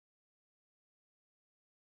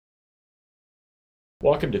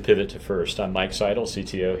Welcome to Pivot to First. I'm Mike Seidel,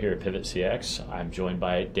 CTO here at Pivot CX. I'm joined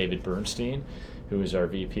by David Bernstein, who is our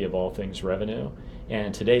VP of all things revenue.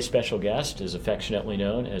 And today's special guest is affectionately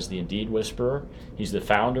known as the Indeed Whisperer. He's the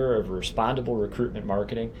founder of Respondable Recruitment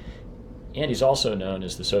Marketing, and he's also known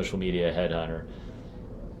as the social media headhunter.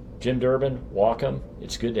 Jim Durbin, welcome.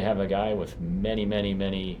 It's good to have a guy with many, many,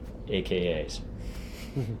 many AKAs.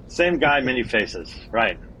 Same guy, many faces.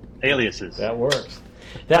 Right. Aliases. That works.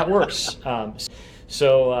 That works.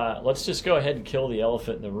 So let's just go ahead and kill the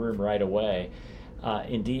elephant in the room right away.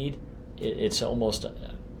 Indeed, it's almost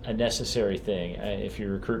a necessary thing. If you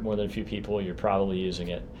recruit more than a few people, you're probably using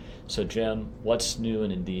it. So Jim, what's new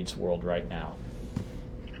in Indeed's world right now?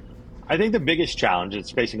 I think the biggest challenge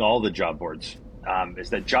that's facing all the job boards is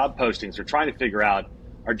that job postings are trying to figure out,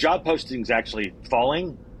 are job postings actually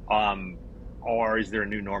falling or is there a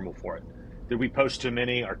new normal for it? Did we post too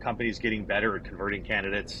many? Are companies getting better at converting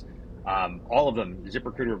candidates? All of them.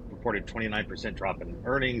 ZipRecruiter reported 29% drop in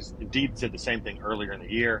earnings. Indeed said the same thing earlier in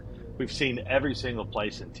the year. We've seen every single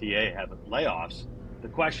place in TA have layoffs. The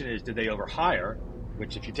question is, did they overhire?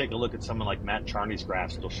 Which, if you take a look at someone like Matt Charney's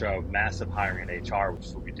graphs, it'll show massive hiring in HR, which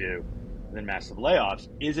is what we do, and then massive layoffs.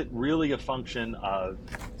 Is it really a function of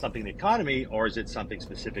something in the economy, or is it something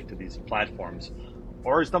specific to these platforms,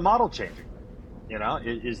 or is the model changing? You know,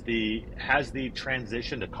 has the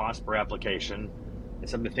transition to cost per application and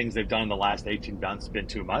some of the things they've done in the last 18 months been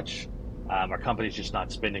too much? Our company's just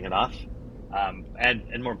not spending enough.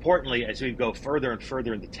 And more importantly, as we go further and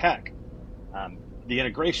further into tech, the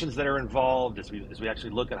integrations that are involved, as we actually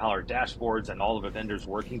look at how our dashboards and all of the vendors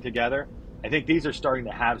working together, I think these are starting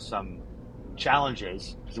to have some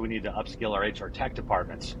challenges because we need to upskill our HR tech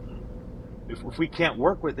departments. If we can't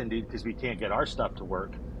work with Indeed because we can't get our stuff to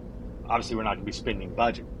work, obviously we're not going to be spending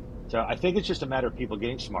budget. So I think it's just a matter of people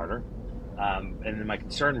getting smarter. And then my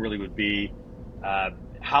concern really would be,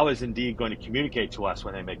 how is Indeed going to communicate to us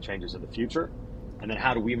when they make changes in the future? And then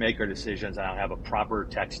how do we make our decisions and have a proper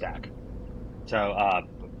tech stack? So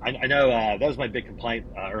I know that was my big complaint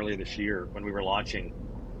earlier this year when we were launching,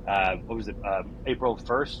 April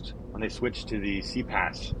 1st, when they switched to the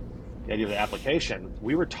CPaaS, the idea of the application.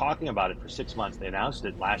 We were talking about it for 6 months. They announced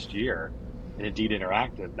it last year in Indeed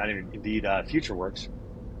Interactive, not in Indeed FutureWorks.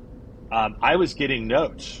 I was getting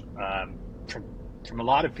notes from a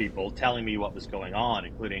lot of people telling me what was going on,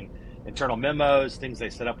 including internal memos, things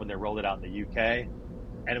they set up when they rolled it out in the UK.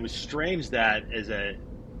 And it was strange that as a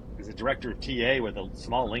director of TA with a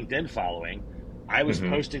small LinkedIn following, I was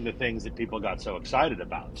posting the things that people got so excited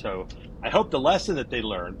about. So I hope the lesson that they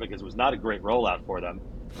learned, because it was not a great rollout for them,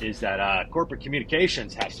 is that corporate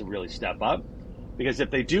communications has to really step up. Because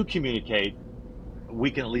if they do communicate,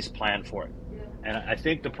 we can at least plan for it. And I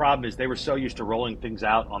think the problem is they were so used to rolling things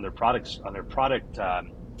out on their product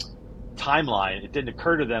timeline, it didn't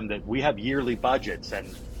occur to them that we have yearly budgets, and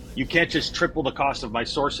you can't just triple the cost of my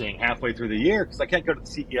sourcing halfway through the year because I can't go to the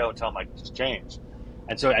CEO and tell him I just changed.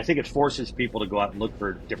 And so I think it forces people to go out and look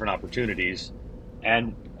for different opportunities.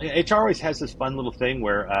 And HR always has this fun little thing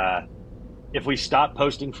where if we stop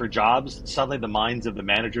posting for jobs, suddenly the minds of the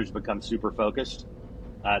managers become super focused.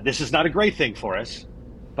 This is not a great thing for us.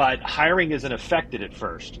 But hiring isn't affected at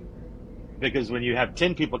first, because when you have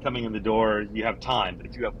 10 people coming in the door, you have time. But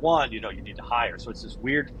if you have one, you know you need to hire. So it's this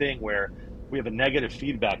weird thing where we have a negative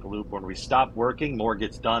feedback loop. When we stop working, more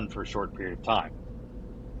gets done for a short period of time.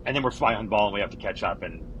 And then we're flying on ball and we have to catch up.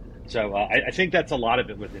 And so I think that's a lot of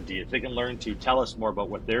it with Indeed. If they can learn to tell us more about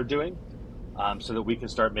what they're doing so that we can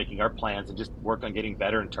start making our plans and just work on getting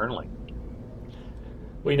better internally.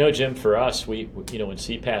 Well, Jim, for us, when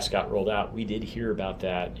CPaaS got rolled out, we did hear about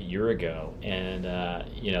that a year ago, and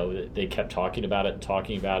they kept talking about it.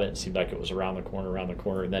 It seemed like it was around the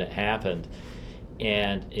corner, and then it happened,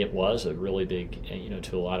 and it was a really big,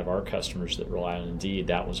 to a lot of our customers that rely on Indeed,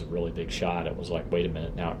 that was a really big shot. It was like, wait a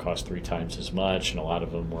minute, now it costs 3 times as much, and a lot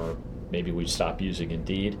of them were, maybe we'd stop using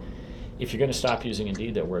Indeed. If you're going to stop using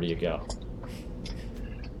Indeed, then where do you go?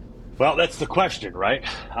 Well, that's the question, right?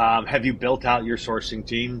 Have you built out your sourcing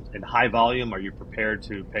team in high volume? Are you prepared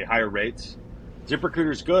to pay higher rates?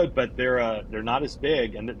 ZipRecruiter's good, but they're not as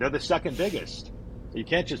big, and they're the second biggest. So you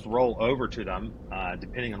can't just roll over to them,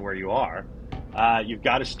 depending on where you are. You've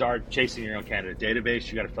got to start chasing your own candidate database.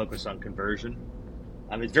 You got to focus on conversion.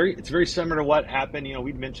 It's very similar to what happened.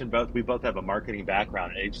 We mentioned we both have a marketing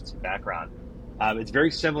background, an agency background. It's very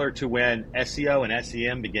similar to when SEO and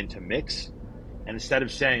SEM begin to mix. And instead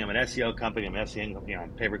of saying I'm an SEO company, I'm an SEM company, I'm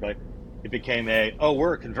pay-per-click, it became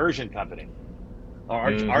we're a conversion company.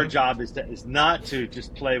 Our job is not to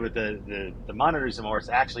just play with the monitors anymore. It's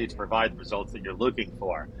actually to provide the results that you're looking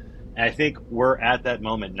for. And I think we're at that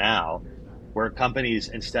moment now where companies,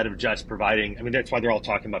 instead of just providing, I mean, that's why they're all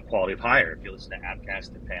talking about quality of hire. If you listen to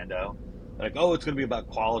Appcast and Pando, they're like, oh, it's going to be about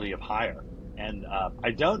quality of hire. And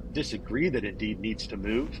I don't disagree that Indeed needs to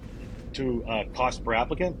move to cost per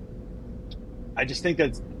applicant. I just think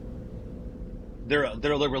that they're a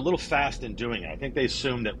little fast in doing it. I think they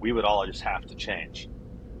assume that we would all just have to change.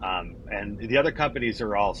 And the other companies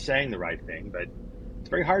are all saying the right thing, but it's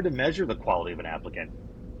very hard to measure the quality of an applicant.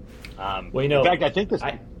 Well, you know, in fact, I think this.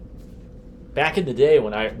 Back in the day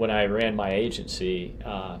when I ran my agency,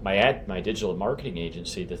 my digital marketing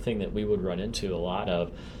agency, the thing that we would run into a lot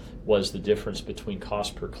of was the difference between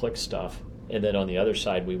cost per click stuff, and then on the other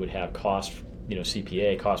side we would have cost,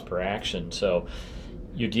 CPA, cost per action. So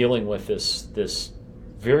you're dealing with this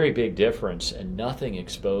very big difference, and nothing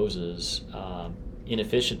exposes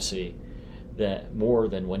inefficiency that more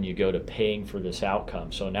than when you go to paying for this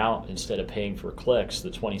outcome. So now, instead of paying for clicks,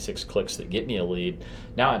 the 26 clicks that get me a lead,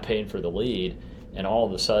 now I'm paying for the lead, and all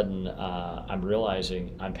of a sudden I'm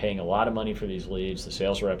realizing I'm paying a lot of money for these leads. The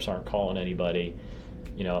sales reps aren't calling anybody.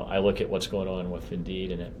 I look at what's going on with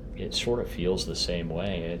Indeed, and it sort of feels the same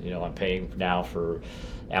way. I'm paying now for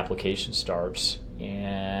application starts,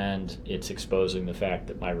 and it's exposing the fact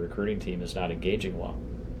that my recruiting team is not engaging well.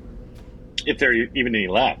 If there are even any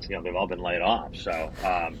left, they've all been laid off. So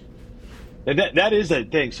that is a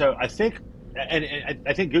thing. So I think, and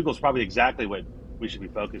I think Google's probably exactly what we should be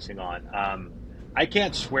focusing on. I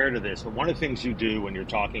can't swear to this, but one of the things you do when you're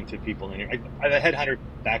talking to people, I have a headhunter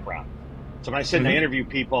background. So when I sit and I interview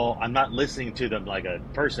people, I'm not listening to them like a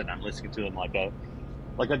person. I'm listening to them like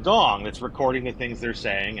a gong that's recording the things they're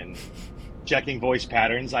saying and checking voice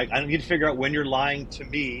patterns. I need to figure out when you're lying to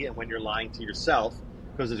me and when you're lying to yourself,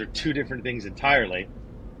 because those are two different things entirely.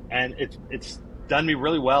 And it's done me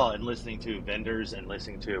really well in listening to vendors and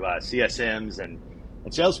listening to CSMs and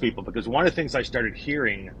salespeople, because one of the things I started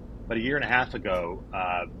hearing about a year and a half ago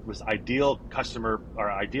was ideal customer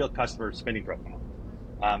spending profile.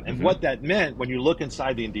 And what that meant, when you look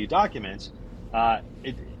inside the Indeed documents, I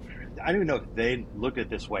don't even know if they look at it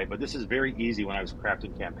this way, but this is very easy when I was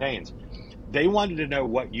crafting campaigns. They wanted to know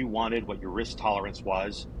what you wanted, what your risk tolerance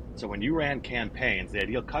was. So when you ran campaigns, the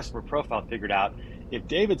ideal customer profile figured out, if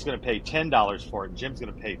David's going to pay $10 for it and Jim's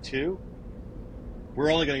going to pay $2,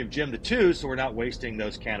 we're only going to give Jim the $2, so we're not wasting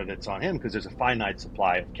those candidates on him, because there's a finite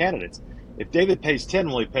supply of candidates. If David pays 10,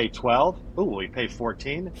 will he pay 12? Ooh, will he pay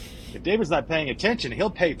 14? If David's not paying attention, he'll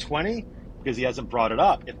pay 20 because he hasn't brought it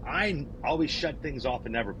up. If I always shut things off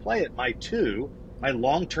and never play it, my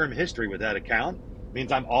long-term history with that account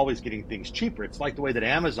means I'm always getting things cheaper. It's like the way that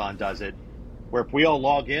Amazon does it, where if we all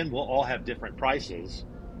log in, we'll all have different prices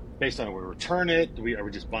based on whether we return it, are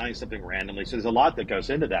we just buying something randomly? So there's a lot that goes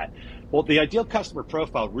into that. Well, the ideal customer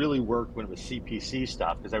profile really worked when it was CPC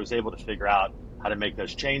stuff, because I was able to figure out how to make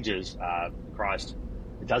those changes across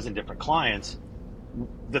a dozen different clients.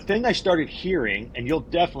 The thing I started hearing, and you'll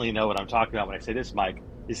definitely know what I'm talking about when I say this, Mike,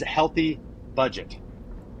 is a healthy budget.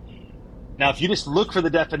 Now, if you just look for the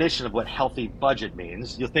definition of what healthy budget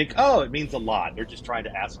means, you'll think, oh, it means a lot. They're just trying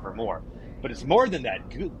to ask for more. But it's more than that.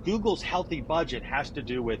 Google's healthy budget has to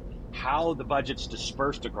do with how the budget's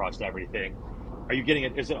dispersed across everything. Are you getting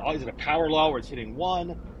it? Is it a power law where it's hitting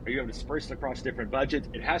one? Are you having dispersed across different budgets?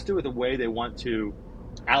 It has to do with the way they want to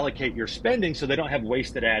allocate your spending, so they don't have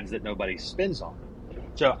wasted ads that nobody spends on.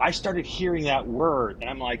 So I started hearing that word, and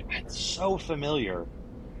I'm like, it's so familiar.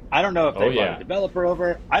 I don't know if they brought a developer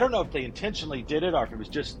over. I don't know if they intentionally did it or if it was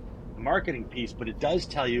just a marketing piece, but it does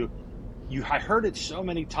tell you. I heard it so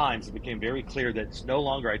many times, it became very clear that it's no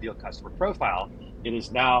longer ideal customer profile. It is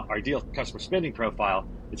now ideal customer spending profile.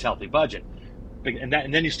 It's healthy budget. And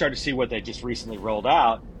then you start to see what they just recently rolled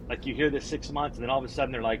out. Like, you hear this 6 months, and then all of a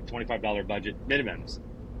sudden they're like $25 budget minimums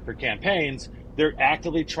for campaigns. They're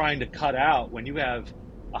actively trying to cut out, when you have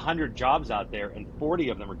 100 jobs out there and 40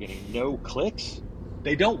 of them are getting no clicks,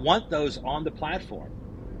 they don't want those on the platform.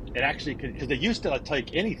 It actually, because they used to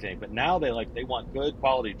take anything, but now they want good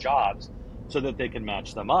quality jobs so that they can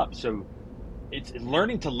match them up. So it's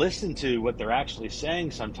learning to listen to what they're actually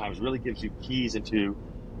saying sometimes really gives you keys into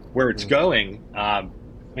where it's going.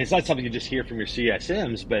 It's not something you just hear from your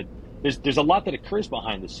CSMs, but there's a lot that occurs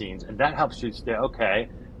behind the scenes, and that helps you say, okay,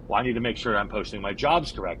 well, I need to make sure I'm posting my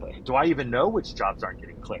jobs correctly. Do I even know which jobs aren't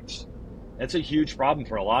getting clicks? That's a huge problem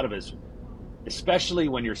for a lot of us, especially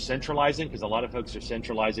when you're centralizing, because a lot of folks are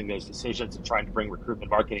centralizing those decisions and trying to bring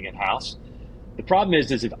recruitment marketing in-house. The problem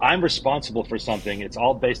is if I'm responsible for something, it's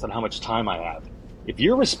all based on how much time I have. If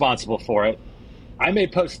you're responsible for it, I may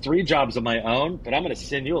post 3 jobs of my own, but I'm going to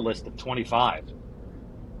send you a list of 25.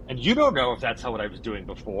 And you don't know if that's what I was doing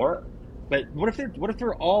before. But what if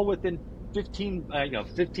they're all within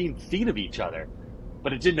 15 feet of each other.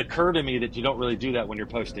 But it didn't occur to me that you don't really do that when you're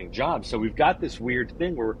posting jobs. So we've got this weird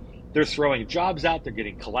thing where they're throwing jobs out, they're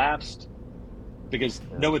getting collapsed because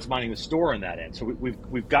no one's minding the store on that end. So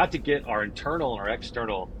we've got to get our internal and our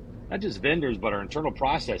external, not just vendors, but our internal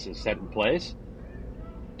processes set in place,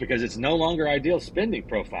 because it's no longer ideal spending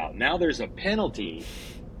profile. Now there's a penalty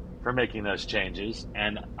for making those changes,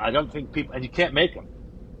 and I don't think people, and you can't make them.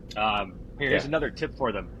 Here's another tip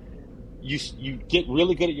for them. You get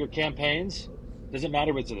really good at your campaigns. Doesn't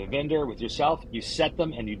matter if it's with a vendor, with yourself, you set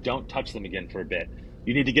them and you don't touch them again for a bit.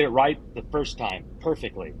 You need to get it right the first time,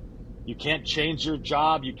 perfectly. You can't change your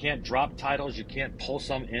job, you can't drop titles, you can't pull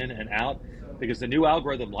some in and out, because the new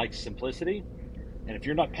algorithm likes simplicity. And if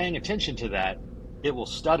you're not paying attention to that, it will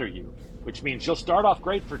stutter you, which means you'll start off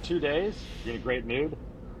great for 2 days, in a great mood.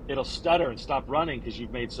 It'll stutter and stop running because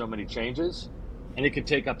you've made so many changes. And it can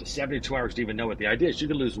take up to 72 hours to even know what the idea is. You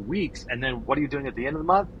can lose weeks, and then what are you doing at the end of the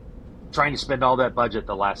month? Trying to spend all that budget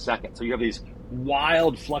the last second. So you have these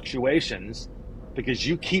wild fluctuations because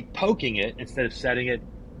you keep poking it instead of setting it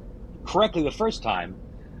correctly the first time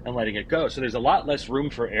and letting it go. So there's a lot less room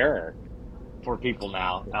for error for people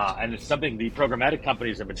now. And it's something the programmatic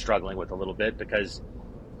companies have been struggling with a little bit, because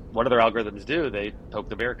what do their algorithms do? They poke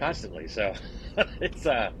the bear constantly. So it's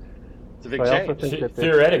a big change.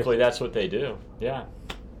 Theoretically, that's what they do. Yeah.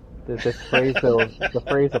 This phrase, though, the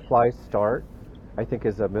phrase apply start, I think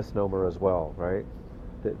is a misnomer as well, right?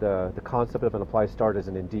 The concept of an apply start is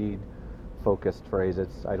an Indeed focused phrase.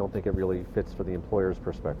 I don't think it really fits for the employer's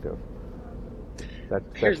perspective.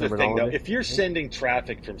 Here's the thing, though. If you're sending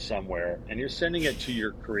traffic from somewhere and you're sending it to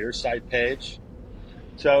your career site page,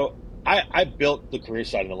 so I built the career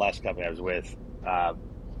site in the last company I was with.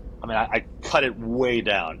 I cut it way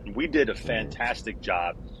down. We did a fantastic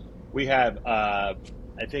job. We have,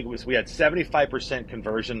 we had 75%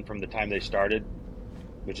 conversion from the time they started,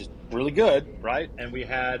 which is really good, right? And we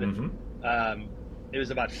had, it was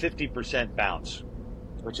about 50% bounce,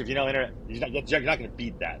 which if you know internet, you're not going to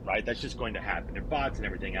beat that, right? That's just going to happen. There are bots and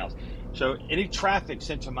everything else. So any traffic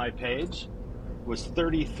sent to my page was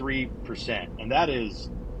 33%. And that is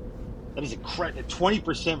a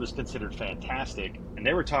 20% was considered fantastic. And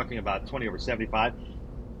they were talking about 20 over 75.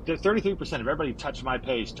 33% of everybody who touched my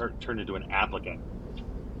page turned into an applicant.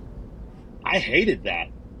 I hated that.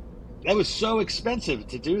 That was so expensive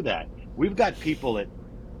to do that. We've got people that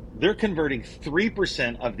they're converting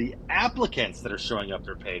 3% of the applicants that are showing up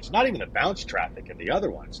their page, not even the bounce traffic and the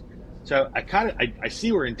other ones. So I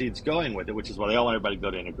see where Indeed's going with it, which is why they all want everybody to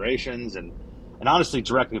go to integrations, and honestly,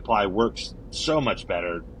 direct apply works so much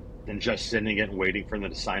better than just sending it and waiting for them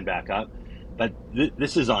to sign back up. But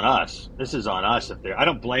this is on us. This is on us. I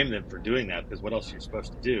don't blame them for doing that, because what else are you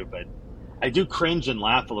supposed to do? But I do cringe and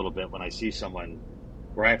laugh a little bit when I see someone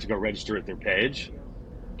where I have to go register at their page,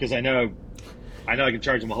 because I know I can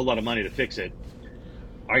charge them a whole lot of money to fix it.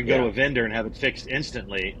 I can go to a vendor and have it fixed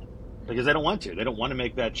instantly, because they don't want to. They don't want to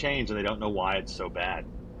make that change, and they don't know why it's so bad.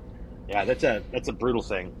 Yeah, that's a brutal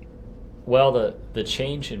thing. Well, the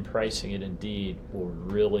change in pricing at Indeed will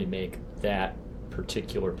really make that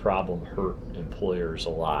particular problem hurt employers a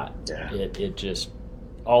lot. Yeah. It just,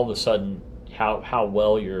 all of a sudden, how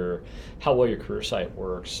well your career site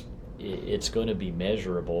works, it's going to be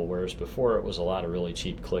measurable, whereas before it was a lot of really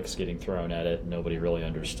cheap clicks getting thrown at it and nobody really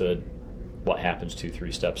understood what happens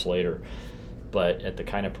 2-3 steps later. But at the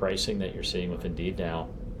kind of pricing that you're seeing with Indeed now,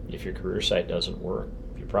 if your career site doesn't work,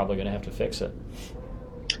 you're probably going to have to fix it.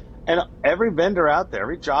 And every vendor out there,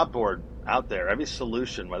 every job board out there, every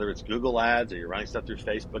solution, whether it's Google Ads or you're running stuff through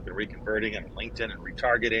Facebook and reconverting and LinkedIn and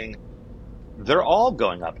retargeting, they're all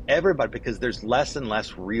going up. Everybody, because there's less and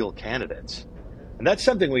less real candidates. And that's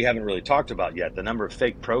something we haven't really talked about yet, the number of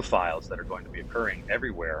fake profiles that are going to be occurring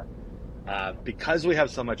everywhere. Because we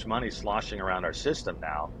have so much money sloshing around our system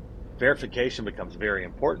now, verification becomes very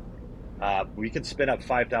important. We can spin up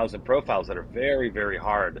 5,000 profiles that are very, very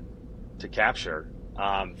hard to capture.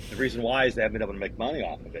 The reason why is they haven't been able to make money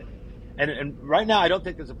off of it. And right now, I don't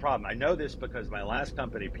think there's a problem. I know this because my last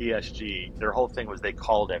company, PSG, their whole thing was they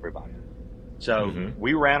called everybody. So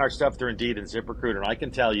we ran our stuff through Indeed and ZipRecruiter, and I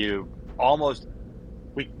can tell you almost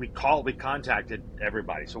we contacted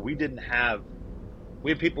everybody. So we had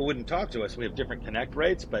people who wouldn't talk to us. We have different connect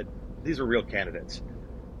rates, but these are real candidates.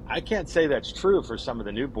 I can't say that's true for some of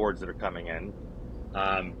the new boards that are coming in.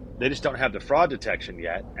 They just don't have the fraud detection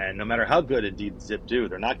yet. And no matter how good Indeed and Zip do,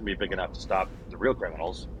 they're not going to be big enough to stop the real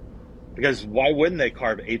criminals. Because why wouldn't they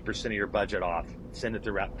carve 8% of your budget off, send it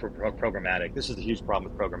through programmatic? This is the huge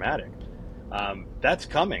problem with programmatic. That's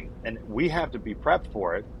coming, and we have to be prepped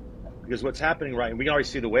for it, because what's happening right, and we can already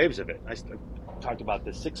see the waves of it. talked about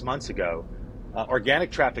this 6 months ago.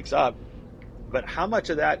 Organic traffic's up, but how much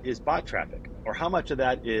of that is bot traffic? Or how much of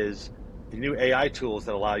that is the new AI tools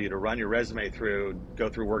that allow you to run your resume through, go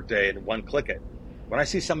through Workday and one click it? When I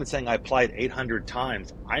see someone saying I applied 800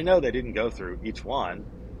 times, I know they didn't go through each one.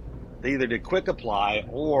 They either did quick apply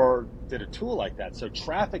or did a tool like that. So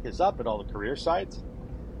traffic is up at all the career sites,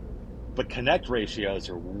 but connect ratios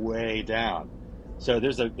are way down. So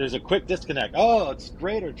there's a quick disconnect. Oh, it's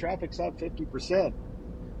greater. Traffic's up 50%.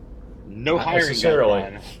 No Not hiring necessarily.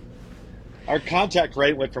 got done. Our contact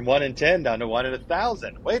rate went from 1 in 10 down to 1 in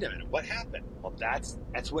 1,000. Wait a minute, what happened? Well,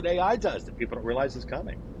 that's what AI does that people don't realize is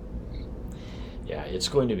coming. Yeah,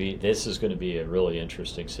 this is going to be a really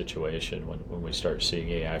interesting situation when we start seeing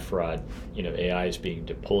AI fraud. AI is being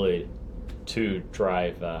deployed to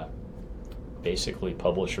drive basically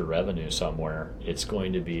publisher revenue somewhere. It's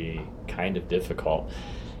going to be kind of difficult.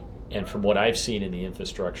 And from what I've seen in the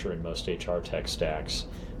infrastructure in most HR tech stacks,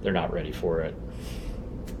 they're not ready for it.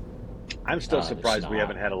 I'm still surprised we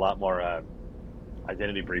haven't had a lot more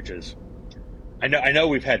identity breaches. I know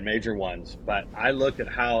we've had major ones, but I look at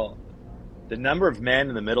how the number of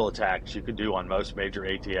man-in-the-middle attacks you could do on most major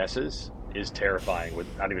ATSs is terrifying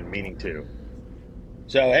without even meaning to.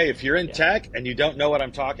 So, hey, if you're in tech and you don't know what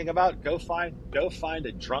I'm talking about, go find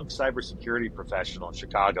a drunk cybersecurity professional in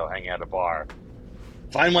Chicago hanging out at a bar.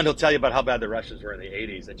 Find one who'll tell you about how bad the Russians were in the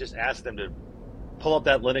 80s and just ask them to pull up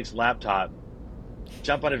that Linux laptop,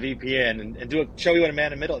 jump on a VPN, and show you what a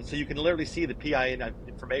man-in-the-middle, so you can literally see the PIN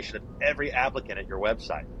information of every applicant at your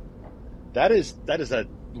website. That is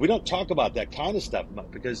we don't talk about that kind of stuff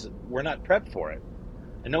because we're not prepped for it.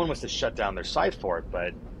 And no one wants to shut down their site for it,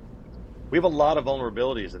 but we have a lot of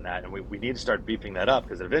vulnerabilities in that, and we need to start beefing that up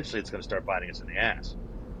because eventually it's going to start biting us in the ass.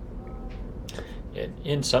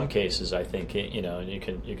 In some cases, I think, and you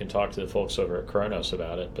can talk to the folks over at Kronos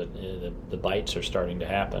about it, but the bites are starting to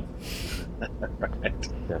happen. Right.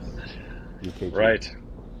 Yes. UKG. Right.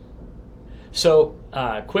 So,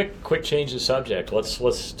 quick change of subject.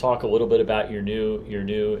 Let's talk a little bit about your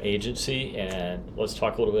new agency, and let's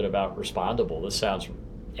talk a little bit about Respondable. This sounds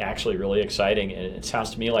actually really exciting, and it sounds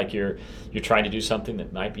to me like you're trying to do something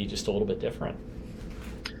that might be just a little bit different.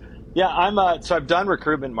 Yeah, I've done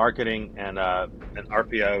recruitment marketing and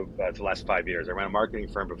RPO for the last 5 years. I ran a marketing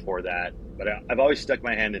firm before that, but I've always stuck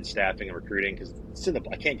my hand in staffing and recruiting because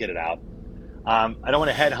I can't get it out. I don't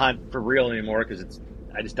want to headhunt for real anymore because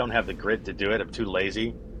I just don't have the grit to do it. I'm too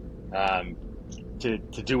lazy to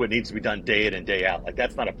do what needs to be done day in and day out. Like,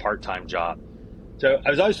 that's not a part-time job. So I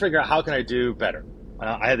was always figuring out how can I do better.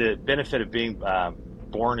 I had the benefit of being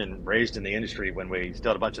born and raised in the industry when we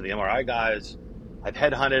still had a bunch of the MRI guys. I've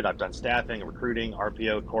headhunted, I've done staffing, recruiting,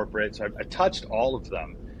 RPO, corporate. So I've touched all of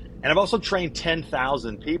them. And I've also trained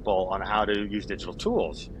 10,000 people on how to use digital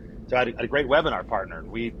tools. So I had a great webinar partner.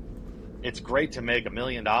 It's great to make $1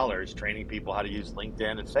 million training people how to use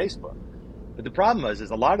LinkedIn and Facebook. But the problem is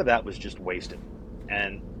a lot of that was just wasted.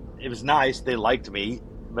 And it was nice, they liked me,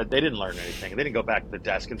 but they didn't learn anything. They didn't go back to the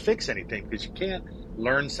desk and fix anything because you can't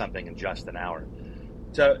learn something in just an hour.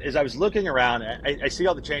 So as I was looking around, I see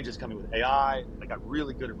all the changes coming with AI. I got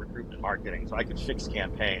really good at recruitment marketing, so I could fix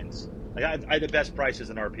campaigns. Like I had the best prices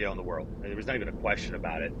in RPO in the world. There was not even a question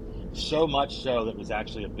about it. So much so that it was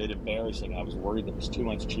actually a bit embarrassing. I was worried that it was too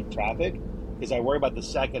much cheap traffic because I worry about the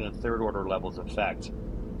second and third order levels of effect.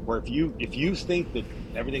 Where if you think that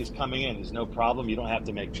everything's coming in, there's no problem, you don't have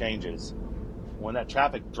to make changes. When that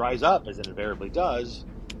traffic dries up, as it invariably does,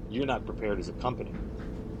 you're not prepared as a company.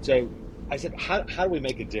 So I said, how do we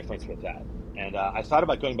make a difference with that? And I thought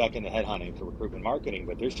about going back into headhunting for recruitment marketing,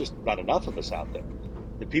 but there's just not enough of us out there.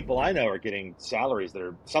 The people I know are getting salaries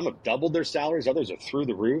some have doubled their salaries, others are through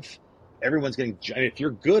the roof. Everyone's getting, if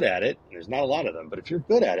you're good at it, and there's not a lot of them, but if you're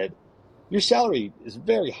good at it, your salary is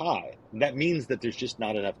very high. And that means that there's just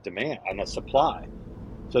not enough demand, enough supply.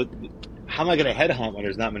 So how am I going to headhunt when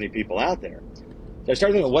there's not many people out there? So I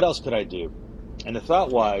started thinking, what else could I do? And the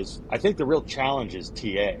thought was, I think the real challenge is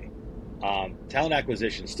TA. Talent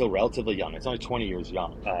acquisition is still relatively young. It's only 20 years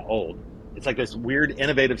old. It's like this weird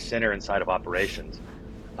innovative center inside of operations.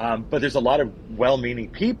 But there's a lot of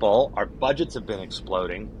well-meaning people. Our budgets have been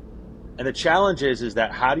exploding. And the challenge is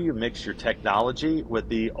that how do you mix your technology with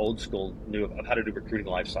the old school new of how to do recruiting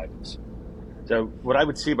life cycles? So what I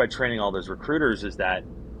would see by training all those recruiters is that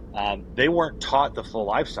they weren't taught the full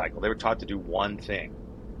life cycle. They were taught to do one thing,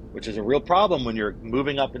 which is a real problem when you're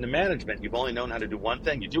moving up into management. You've only known how to do one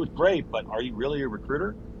thing. You do it great, but are you really a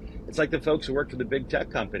recruiter? It's like the folks who work for the big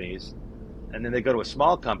tech companies, and then they go to a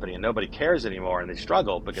small company and nobody cares anymore, and they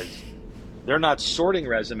struggle because they're not sorting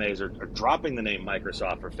resumes or dropping the name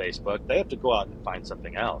Microsoft or Facebook. They have to go out and find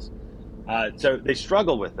something else. So they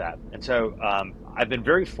struggle with that. And so I've been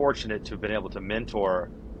very fortunate to have been able to mentor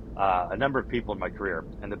a number of people in my career.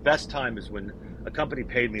 And the best time is when a company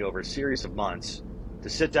paid me over a series of months to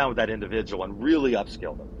sit down with that individual and really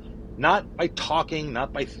upskill them. Not by talking,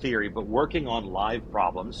 not by theory, but working on live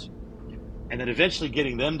problems and then eventually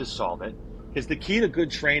getting them to solve it. Because the key to good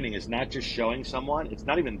training is not just showing someone, it's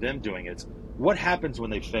not even them doing it, it's what happens when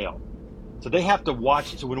they fail. So they have to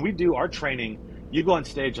watch. So when we do our training, you go on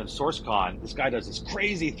stage on SourceCon, this guy does this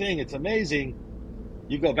crazy thing, it's amazing.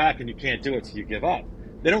 You go back and you can't do it, so you give up.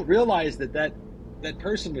 They don't realize that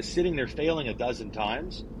person was sitting there failing a dozen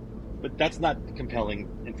times, but that's not the compelling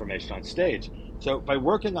information on stage. So by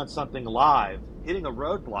working on something live, hitting a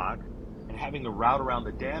roadblock and having a route around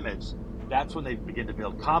the damage, that's when they begin to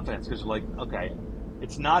build confidence, because they're like, okay,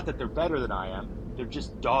 it's not that they're better than I am, they're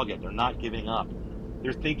just dogged, they're not giving up.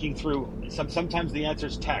 They're thinking through, sometimes the answer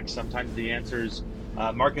is text, sometimes the answer is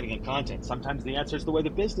marketing and content, sometimes the answer is the way the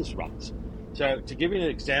business runs. So to give you an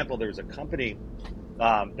example, there was a company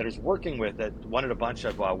that I was working with that wanted a bunch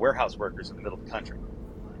of warehouse workers in the middle of the country.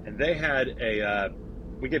 And they had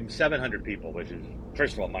we gave them 700 people, which is,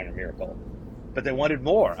 first of all, a minor miracle. But they wanted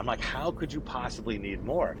more. I'm like, how could you possibly need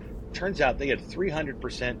more? Turns out they had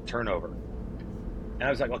 300% turnover. And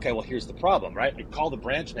I was like, okay, well, here's the problem, right? I call the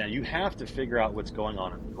branch man. You have to figure out what's going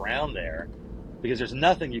on the ground there, because there's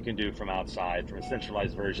nothing you can do from outside, from a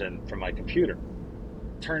centralized version from my computer.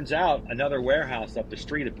 Turns out another warehouse up the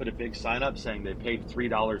street had put a big sign up saying they paid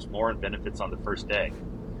 $3 more in benefits on the first day.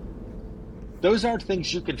 Those aren't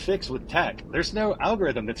things you can fix with tech. There's no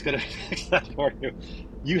algorithm that's going to fix that for you.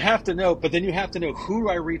 You have to know, but then you have to know, who do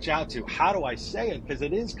I reach out to? How do I say it? Because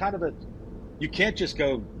it is kind of you can't just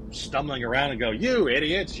go stumbling around and go, you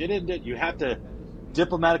idiots, you didn't do it. You have to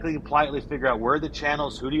diplomatically and politely figure out where are the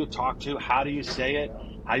channels, who do you talk to, how do you say it,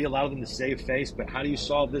 how do you allow them to save face, but how do you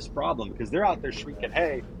solve this problem? Because they're out there shrieking,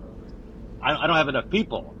 hey, I don't have enough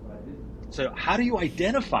people. So how do you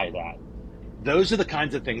identify that? Those are the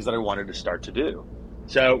kinds of things that I wanted to start to do.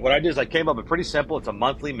 So what I did is I came up with pretty simple. It's a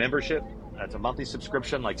monthly membership. It's a monthly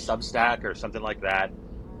subscription like Substack or something like that.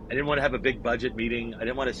 I didn't want to have a big budget meeting. I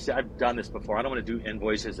didn't want to say, I've done this before. I don't want to do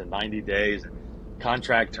invoices in 90 days, and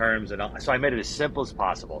contract terms. And all. So I made it as simple as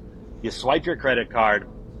possible. You swipe your credit card,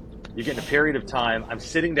 you get in a period of time. I'm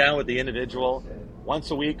sitting down with the individual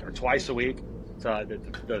once a week or twice a week. So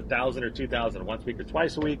the 1,000 or 2,000 once a week or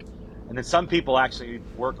twice a week. And then some people actually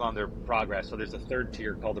work on their progress. So there's a third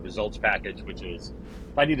tier called the results package, which is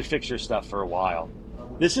if I need to fix your stuff for a while.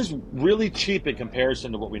 This is really cheap in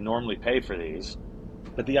comparison to what we normally pay for these.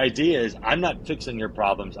 But the idea is I'm not fixing your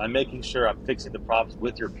problems. I'm making sure I'm fixing the problems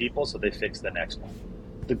with your people so they fix the next one.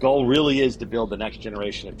 The goal really is to build the next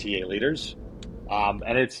generation of TA leaders.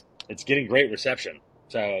 And it's getting great reception.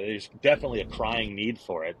 So there's definitely a crying need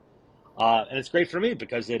for it. And it's great for me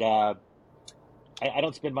because I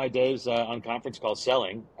don't spend my days on conference calls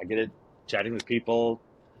selling. I get it chatting with people,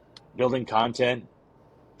 building content,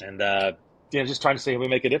 and just trying to see how we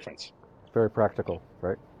make a difference. It's very practical,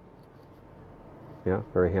 right? Yeah,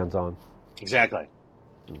 very hands-on. Exactly.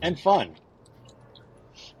 Mm-hmm. And fun.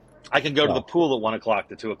 I can go to the pool at 1 o'clock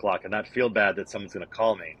to 2 o'clock and not feel bad that someone's going to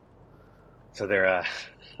call me. So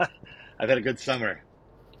I've had a good summer.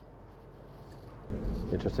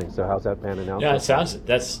 Interesting. So how's that panning out? Yeah, it sounds,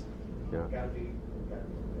 that's... Yeah.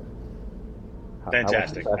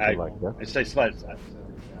 Fantastic.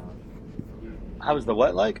 How was the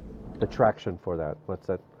what like? The traction for that.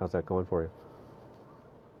 How's that going for you?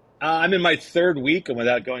 I'm in my third week, and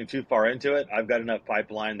without going too far into it, I've got enough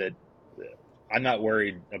pipeline that I'm not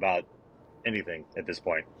worried about anything at this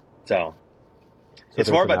point. So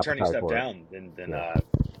it's more about turning stuff down than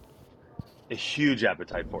a huge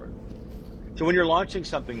appetite for it. So when you're launching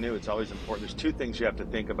something new, it's always important. There's two things you have to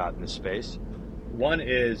think about in this space. One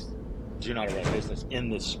is, do you know how to run a business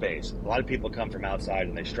in this space? A lot of people come from outside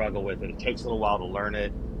and they struggle with it. It takes a little while to learn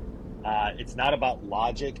it. It's not about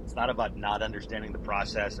logic. It's not about not understanding the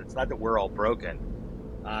process. It's not that we're all broken.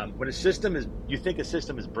 When you think a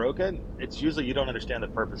system is broken, it's usually you don't understand the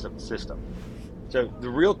purpose of the system. So the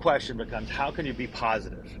real question becomes, how can you be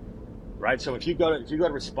positive, right? So if you go to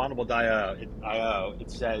Respondable.io,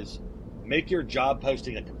 it says, make your job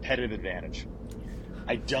posting a competitive advantage.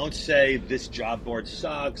 I don't say this job board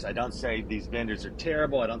sucks. I don't say these vendors are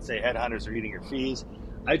terrible. I don't say headhunters are eating your fees.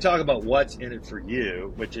 I talk about what's in it for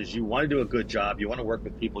you, which is you want to do a good job. You want to work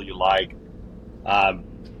with people you like. And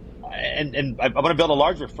I want to build a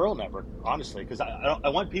large referral network, honestly, because I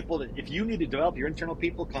want people to, if you need to develop your internal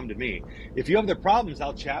people, come to me. If you have the problems,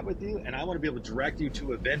 I'll chat with you, and I want to be able to direct you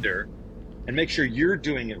to a vendor and make sure you're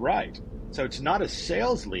doing it right. So it's not a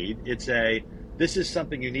sales lead. It's this This is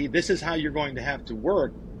something you need. This is how you're going to have to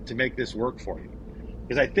work to make this work for you.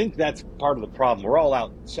 Because I think that's part of the problem. We're all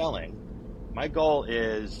out selling. My goal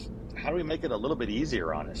is, how do we make it a little bit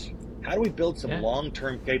easier on us? How do we build some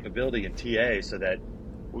long-term capability in TA so that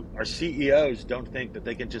our CEOs don't think that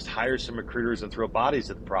they can just hire some recruiters and throw bodies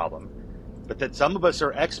at the problem, but that some of us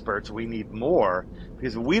are experts. We need more,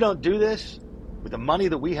 because if we don't do this with the money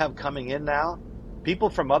that we have coming in now, people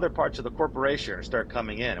from other parts of the corporation are going to start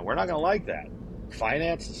coming in, and we're not going to like that.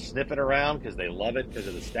 Finance is sniffing around because they love it because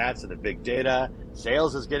of the stats and the big data.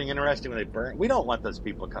 Sales is getting interesting when they burn. We don't want those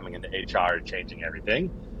people coming into HR and changing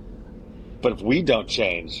everything. But if we don't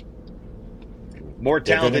change, more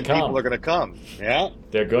talented people are going to come. Yeah,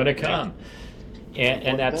 they're going to come,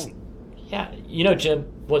 and that's Jim.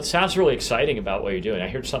 What sounds really exciting about what you're doing, I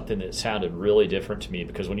heard something that sounded really different to me,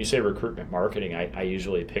 because when you say recruitment marketing, I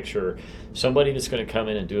usually picture somebody that's going to come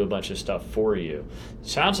in and do a bunch of stuff for you.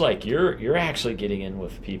 Sounds like you're actually getting in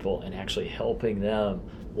with people and actually helping them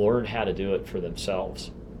learn how to do it for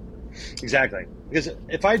themselves. Exactly. Because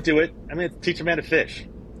if I do it, I'm going to teach a man to fish,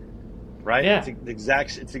 right? Yeah.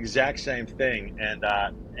 It's the exact same thing, and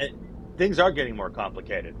things are getting more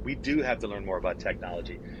complicated. We do have to learn more about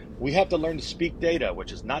technology. We have to learn to speak data,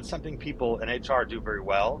 which is not something people in HR do very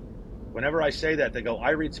well. Whenever I say that, they go,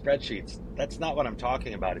 I read spreadsheets. That's not what I'm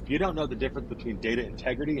talking about. If you don't know the difference between data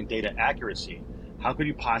integrity and data accuracy, how could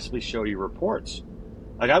you possibly show your reports?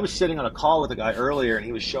 Like, I was sitting on a call with a guy earlier, and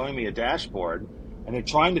he was showing me a dashboard, and they're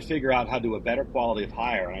trying to figure out how to do a better quality of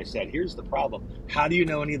hire. And I said, here's the problem. How do you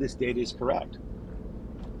know any of this data is correct?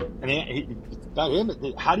 And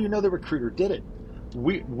how do you know the recruiter did it?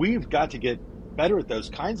 We've got to get better at those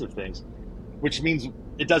kinds of things, which means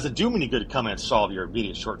it doesn't do me any good to come in and solve your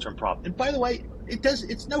immediate short-term problem. And by the way,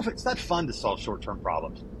 it's not fun to solve short-term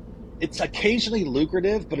problems. It's occasionally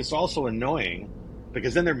lucrative, but it's also annoying,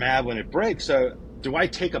 because then they're mad when it breaks. So do I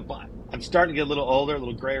take I'm starting to get a little older, a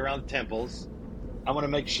little gray around the temples. I want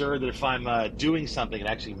to make sure that if I'm doing something that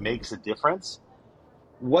actually makes a difference,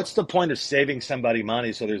 what's the point of saving somebody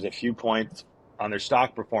money so there's a few points on their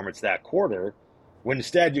stock performance that quarter, when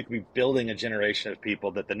instead you could be building a generation of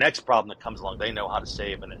people that the next problem that comes along, they know how to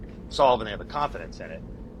save and solve, and they have the confidence in it.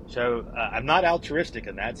 So I'm not altruistic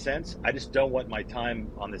in that sense. I just don't want my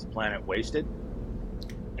time on this planet wasted.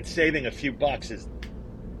 And saving a few bucks is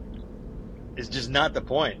just not the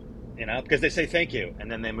point, because they say thank you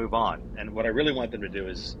and then they move on. And what I really want them to do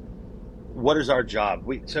is, what is our job?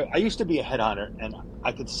 So I used to be a headhunter, and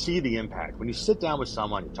I could see the impact. When you sit down with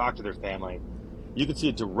someone, you talk to their family, you can see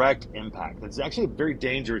a direct impact. It's actually a very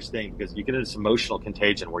dangerous thing, because you get into this emotional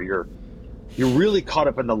contagion where you're really caught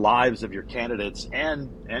up in the lives of your candidates and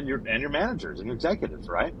your managers and your executives,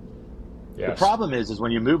 right? Yes. The problem is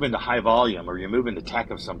when you move into high volume, or you move into tech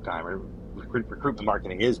of some kind, or recruitment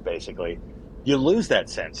marketing is basically, you lose that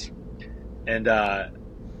sense. And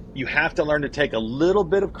you have to learn to take a little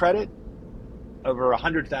bit of credit over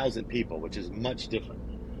 100,000 people, which is much different.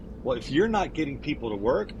 Well, if you're not getting people to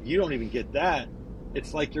work, you don't even get that.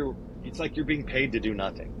 It's like you're being paid to do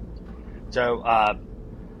nothing. So, I've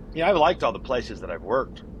liked all the places that I've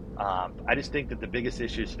worked. I just think that the biggest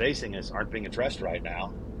issues facing us aren't being addressed right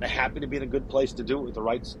now. They happen to be in a good place to do it with the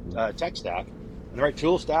right tech stack and the right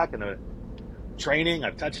tool stack and the training.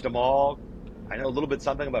 I've touched them all. I know a little bit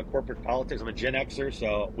something about corporate politics. I'm a Gen Xer,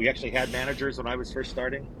 so we actually had managers when I was first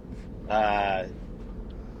starting.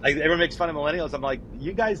 Everyone makes fun of millennials. I'm like,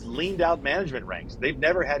 you guys leaned out management ranks. They've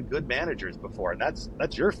never had good managers before, and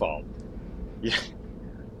that's your fault. Yeah.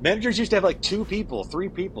 Managers used to have like 2 people, 3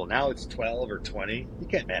 people. Now it's 12 or 20. You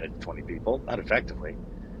can't manage 20 people, not effectively.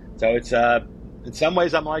 So it's in some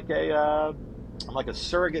ways I'm like a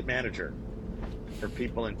surrogate manager for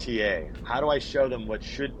people in TA. How do I show them what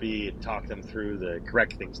should be and talk them through the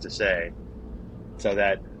correct things to say so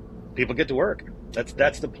that people get to work?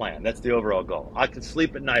 That's the plan. That's the overall goal. I can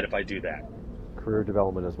sleep at night if I do that. Career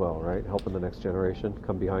development as well, right? Helping the next generation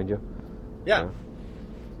come behind you. Yeah.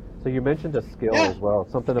 So you mentioned a skill as well.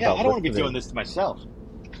 Something about I don't want to be doing this to myself.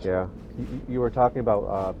 Yeah. You were talking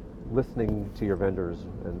about listening to your vendors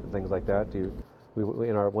and things like that. In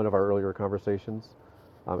one of our earlier conversations,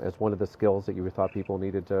 as one of the skills that you thought people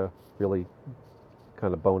needed to really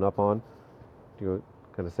kind of bone up on. Do you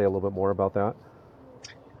kind of say a little bit more about that?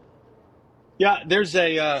 Yeah, there's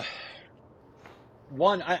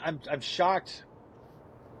one. I'm shocked.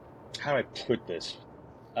 How do I put this?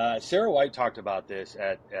 Sarah White talked about this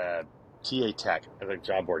at TA Tech at the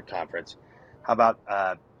job board conference. How about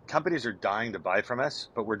companies are dying to buy from us,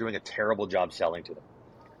 but we're doing a terrible job selling to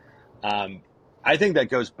them. I think that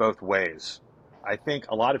goes both ways. I think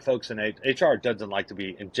a lot of folks in HR doesn't like to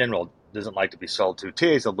be sold to. TA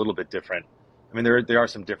is a little bit different. I mean, there are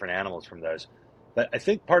some different animals from those. But I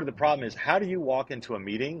think part of the problem is, how do you walk into a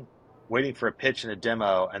meeting waiting for a pitch and a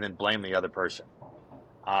demo and then blame the other person?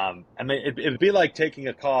 I mean, it'd be like taking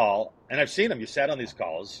a call, and I've seen them. You sat on these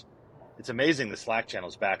calls. It's amazing the Slack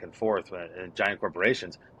channels back and forth in giant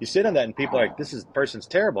corporations. You sit on that, and people are like, "This person's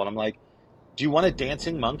terrible," and I'm like, "Do you want a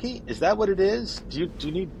dancing monkey? Is that what it is? Do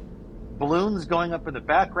you need balloons going up in the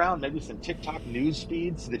background? Maybe some TikTok news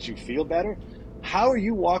feeds so that you feel better?" How are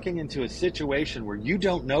you walking into a situation where you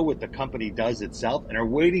don't know what the company does itself and are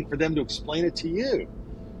waiting for them to explain it to you?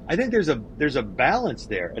 I think there's a balance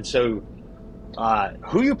there, and so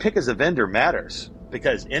who you pick as a vendor matters,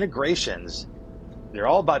 because integrations, they're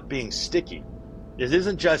all about being sticky. It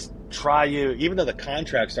isn't just try you, even though the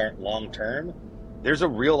contracts aren't long term, there's a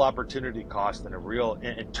real opportunity cost and a real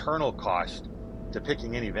internal cost to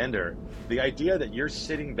picking any vendor. The idea that you're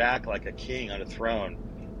sitting back like a king on a throne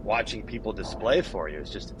watching people display for you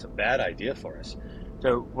it's a bad idea for us.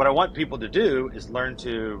 So what I want people to do is learn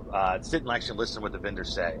to sit and actually listen to what the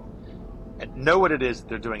vendors say. And know what it is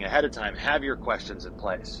they're doing ahead of time. Have your questions in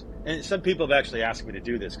place. And some people have actually asked me to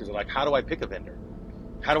do this because they're like, how do I pick a vendor?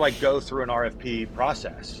 How do I go through an RFP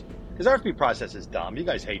process? Because RFP process is dumb. You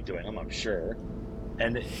guys hate doing them, I'm sure.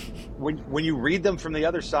 And when you read them from the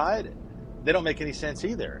other side, they don't make any sense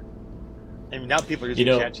either. I mean, now people are using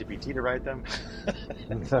ChatGPT to write them.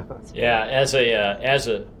 Yeah, as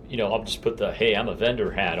a I'll just put the hey, I'm a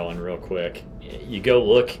vendor hat on real quick. You go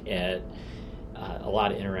look at a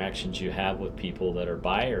lot of interactions you have with people that are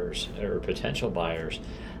buyers or potential buyers.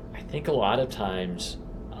 I think a lot of times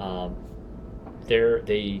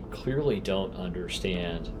they clearly don't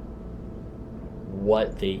understand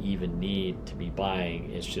what they even need to be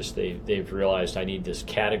buying. It's just they've realized I need this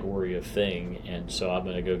category of thing, and so I'm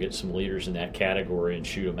going to go get some leaders in that category and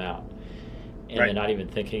shoot them out. And Right. They're not even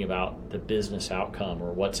thinking about the business outcome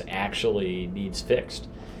or what's actually needs fixed.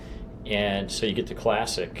 And so you get the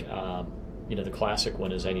classic. The classic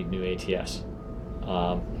one is I need new ATS.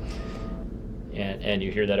 And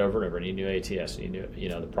you hear that over and over. I need new ATS.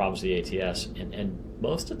 The problem's the ATS. And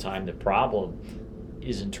most of the time the problem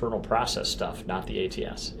is internal process stuff, not the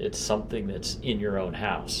ATS. It's something that's in your own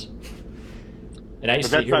house. And I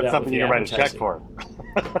used to hear that with the you write a check for.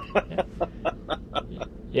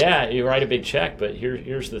 Yeah, you write a big check, but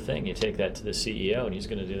here's the thing. You take that to the CEO, and he's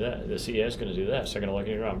going to do that. The CEO is going to do this. They're going to look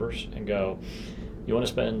at your numbers and go, you want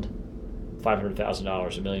to spend $500,000,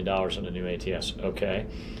 $1 million on a new ATS. Okay.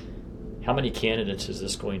 How many candidates is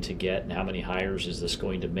this going to get, and how many hires is this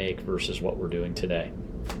going to make versus what we're doing today?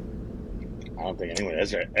 I don't think anyone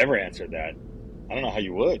has ever answered that. I don't know how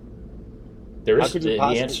you would. There is the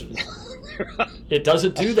answer. It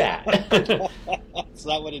doesn't do that. That's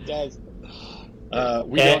not what it does.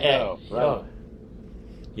 We don't know. Right?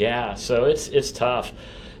 Yeah, so it's tough.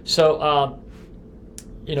 So,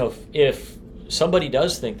 if somebody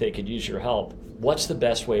does think they could use your help, what's the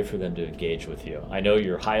best way for them to engage with you? I know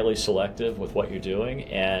you're highly selective with what you're doing,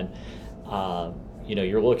 and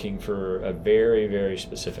you're looking for a very, very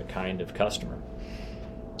specific kind of customer.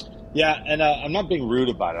 Yeah, and I'm not being rude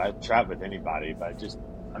about it. I chat with anybody, but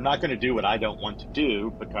I'm not going to do what I don't want to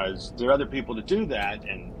do because there are other people to do that,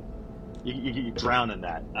 and you drown in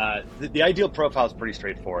that. The ideal profile is pretty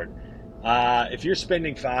straightforward. If you're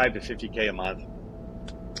spending $5 to $50K a month,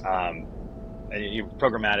 and you're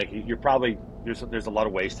programmatic, you're probably there's a lot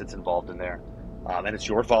of waste that's involved in there, and it's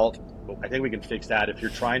your fault. But I think we can fix that. If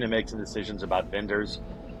you're trying to make some decisions about vendors,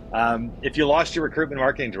 if you lost your recruitment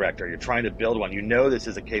marketing director, you're trying to build one. This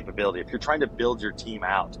is a capability. If you're trying to build your team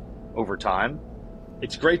out over time,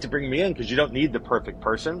 it's great to bring me in because you don't need the perfect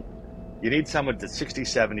person. You need someone to 60,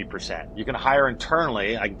 70%. You can hire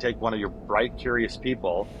internally. I can take one of your bright, curious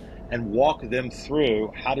people and walk them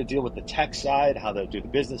through how to deal with the tech side, how to do the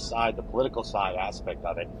business side, the political side aspect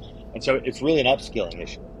of it. And so it's really an upskilling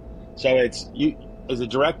issue. So it's you as a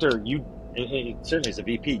director, certainly as a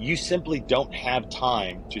VP, you simply don't have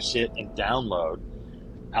time to sit and download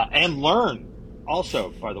and learn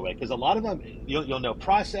also, by the way, because a lot of them, you'll know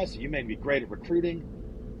process, you may be great at recruiting.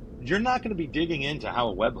 You're not going to be digging into how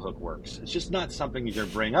a webhook works. It's just not something you're going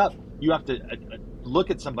to bring up. You have to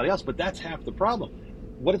look at somebody else, but that's half the problem.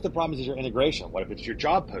 What if the problem is your integration? What if it's your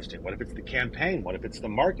job posting? What if it's the campaign? What if it's the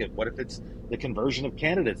market? What if it's the conversion of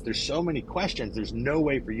candidates? There's so many questions. There's no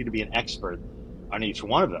way for you to be an expert on each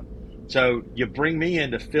one of them. So you bring me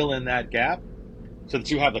in to fill in that gap so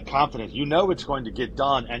that you have the confidence. You know it's going to get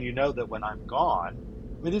done, and you know that when I'm gone,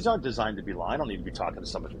 I mean, these aren't designed to be long. I don't need to be talking to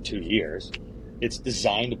someone for 2 years. It's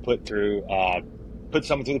designed to put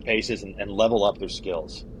someone through the paces and level up their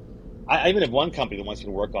skills. I even have one company that wants me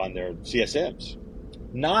to work on their CSMs,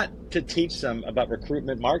 not to teach them about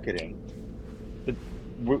recruitment marketing,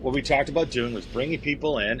 what we talked about doing was bringing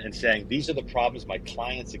people in and saying, these are the problems my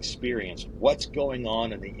clients experience. What's going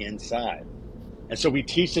on the inside? And so we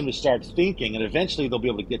teach them to start thinking, and eventually they'll be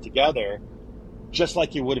able to get together just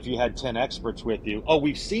like you would if you had 10 experts with you. Oh,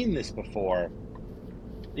 we've seen this before.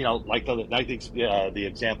 Like the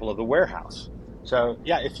example of the warehouse. So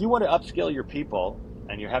yeah, if you want to upskill your people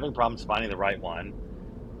and you're having problems finding the right one,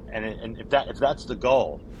 and if that's the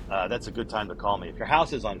goal, that's a good time to call me. If your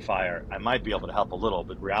house is on fire, I might be able to help a little,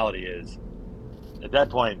 but reality is, at that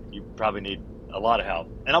point, you probably need a lot of help,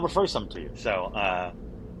 and I'll refer some to you. So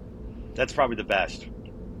that's probably the best.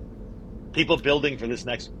 People building for this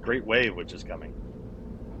next great wave, which is coming.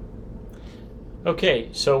 Okay,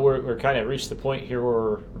 so we're kind of reached the point here where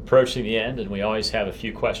we're approaching the end, and we always have a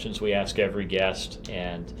few questions we ask every guest.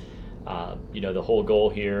 And the whole goal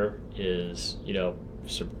here is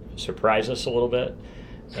surprise us a little bit,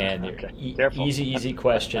 and okay. easy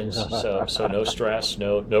questions. So no stress,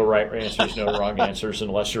 no right answers, no wrong answers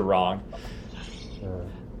unless you're wrong.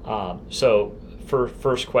 So for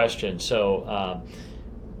first question,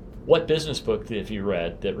 what business book have you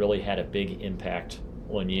read that really had a big impact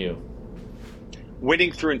on you?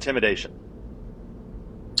 Winning Through Intimidation.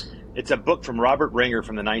 It's a book from Robert Ringer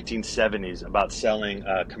from the 1970s about selling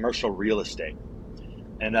commercial real estate.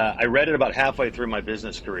 And I read it about halfway through my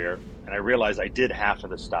business career, and I realized I did half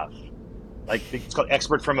of the stuff. Like, it's called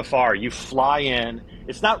Expert from Afar. You fly in.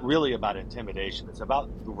 It's not really about intimidation. It's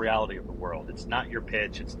about the reality of the world. It's not your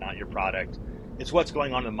pitch. It's not your product. It's what's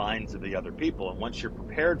going on in the minds of the other people. And once you're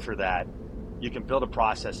prepared for that, you can build a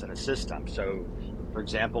process and a system. So, for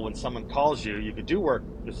example, when someone calls you, you could do work,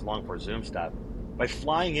 this is long for Zoom stuff. By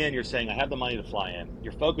flying in, you're saying, I have the money to fly in.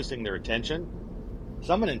 You're focusing their attention.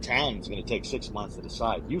 Someone in town is going to take 6 months to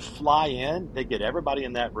decide. You fly in, they get everybody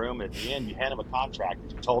in that room. At the end, you hand them a contract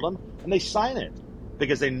that you told them, and they sign it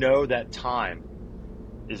because they know that time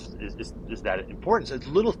is that important. So it's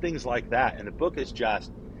little things like that. And the book is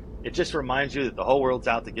it just reminds you that the whole world's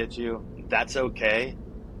out to get you. That's okay.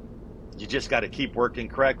 You just got to keep working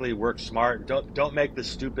correctly, work smart. Don't make the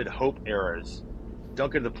stupid hope errors.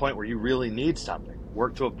 Don't get to the point where you really need something.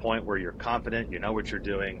 Work to a point where you're confident, you know what you're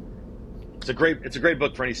doing. It's a great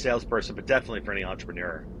book for any salesperson, but definitely for any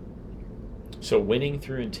entrepreneur. So, Winning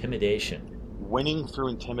Through Intimidation. Winning Through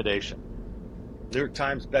Intimidation. New York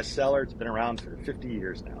Times bestseller. It's been around for 50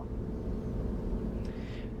 years now.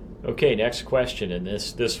 Okay, next question, and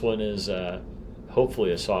this one is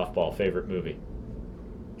hopefully a softball. Favorite movie?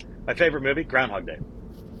 My favorite movie, Groundhog Day.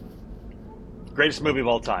 Greatest movie of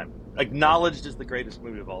all time. Acknowledged as the greatest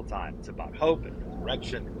movie of all time. It's about hope and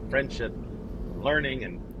resurrection and friendship and learning,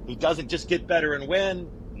 and he doesn't just get better and win.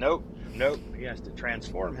 Nope. He has to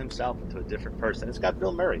transform himself into a different person. It's got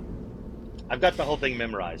Bill Murray. I've got the whole thing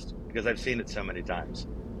memorized because I've seen it so many times.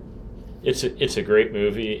 It's a great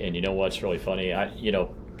movie, and you know what's really funny?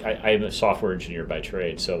 I'm a software engineer by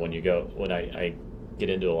trade, so when I get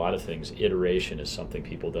into a lot of things, iteration is something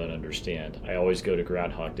people don't understand. I always go to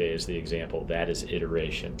Groundhog Day as the example. That is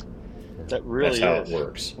iteration. That really That's how it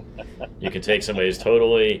works. You can take somebody who's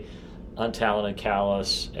totally untalented,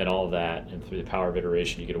 callous, and all of that, and through the power of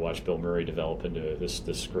iteration, you get to watch Bill Murray develop into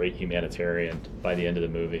this great humanitarian. By the end of the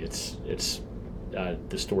movie, it's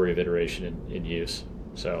the story of iteration in use.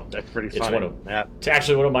 So that's pretty funny. It's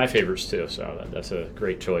actually one of my favorites too. So that's a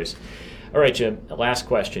great choice. All right, Jim. Last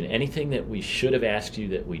question. Anything that we should have asked you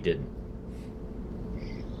that we didn't?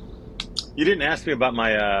 You didn't ask me about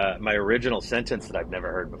my original sentence that I've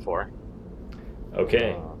never heard before.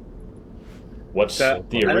 Okay. What's the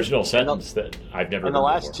original sentence that I've never heard before? In the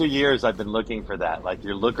last 2 years, I've been looking for that. Like,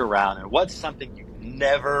 you look around, and what's something you've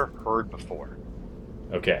never heard before?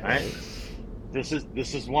 Okay. Right? This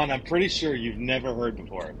is one I'm pretty sure you've never heard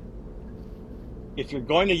before. If you're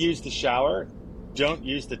going to use the shower, don't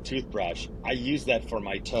use the toothbrush. I use that for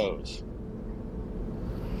my toes.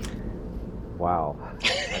 Wow.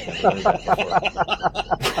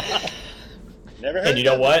 Never heard and you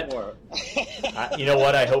know what? Before. You know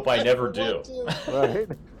what? I hope I never do. Right.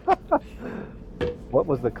 What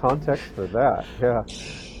was the context for that? Yeah.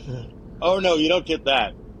 Oh, no, you don't get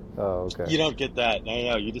that. Oh, okay. You don't get that.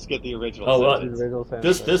 No, you just get the original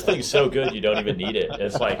sentence. This thing's so good you don't even need it.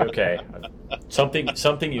 It's like, okay,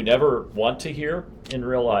 something you never want to hear in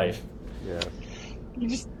real life. Yeah.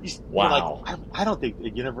 Wow. Like, I don't think the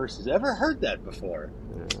universe has ever heard that before.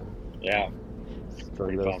 Yeah.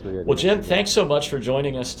 Well, Jim, thanks so much for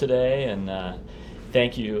joining us today, and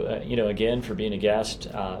thank you, again for being a guest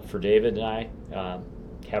for David and I.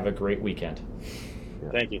 Have a great weekend. Yeah,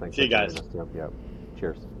 thank you. Thanks See you guys. Yeah.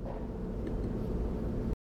 Cheers.